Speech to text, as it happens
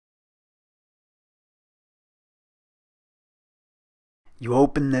You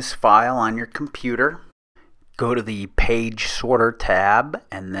open this file on your computer, go to the Page Sorter tab,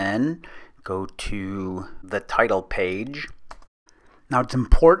 and then go to the title page. Now it's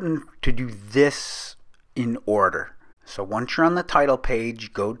important to do this in order. So once you're on the title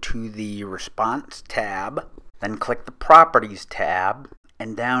page, go to the Response tab, then click the Properties tab,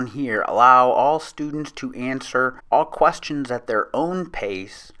 and down here, allow all students to answer all questions at their own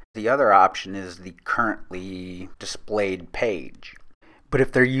pace. The other option is the currently displayed page. But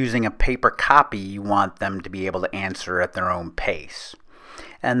if they're using a paper copy, you want them to be able to answer at their own pace.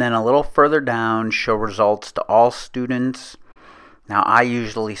 And then a little further down, show results to all students. Now I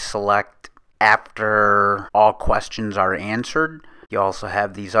usually select after all questions are answered. You also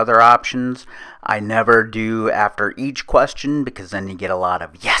have these other options. I never do after each question because then you get a lot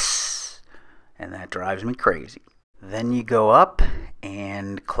of yes, and that drives me crazy. Then you go up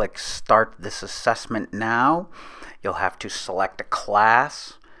and click Start this assessment now. You'll have to select a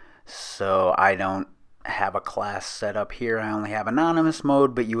class. So I don't have a class set up here. I only have anonymous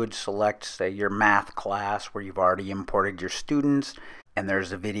mode, but you would select, say, your math class where you've already imported your students. And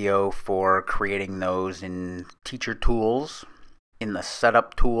there's a video for creating those in Teacher Tools. In the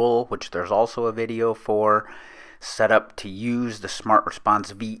Setup tool, which there's also a video for, setup to use the Smart Response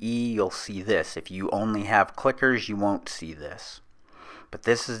VE, you'll see this. If you only have clickers, you won't see this. But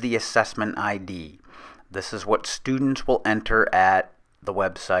this is the assessment ID. This is what students will enter at the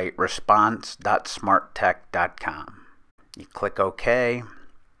website response.smarttech.com. You click OK,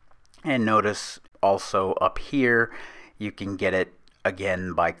 and notice also up here you can get it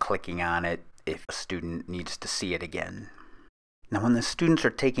again by clicking on it if a student needs to see it again. Now when the students are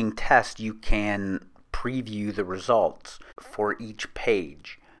taking tests, you can preview the results for each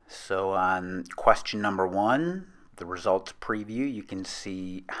page. So on question number 1, the results preview, you can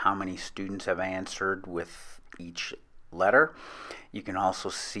see how many students have answered with each letter. You can also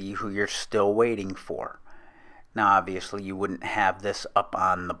see who you're still waiting for. Now obviously you wouldn't have this up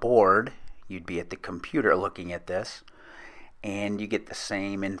on the board. You'd be at the computer looking at this, and you get the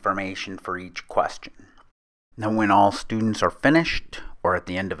same information for each question. Now when all students are finished, or at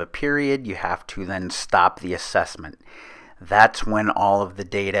the end of a period, you have to then stop the assessment. That's when all of the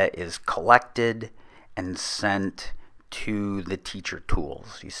data is collected and sent to the Teacher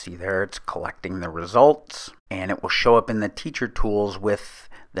Tools. You see there it's collecting the results, and it will show up in the Teacher Tools with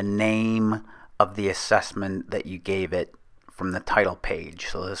the name of the assessment that you gave it from the title page.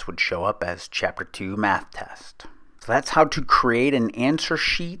 So this would show up as Chapter 2 Math Test. So that's how to create an answer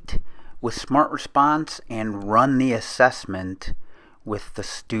sheet with Smart Response and run the assessment with the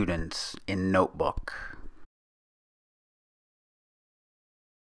students in Notebook.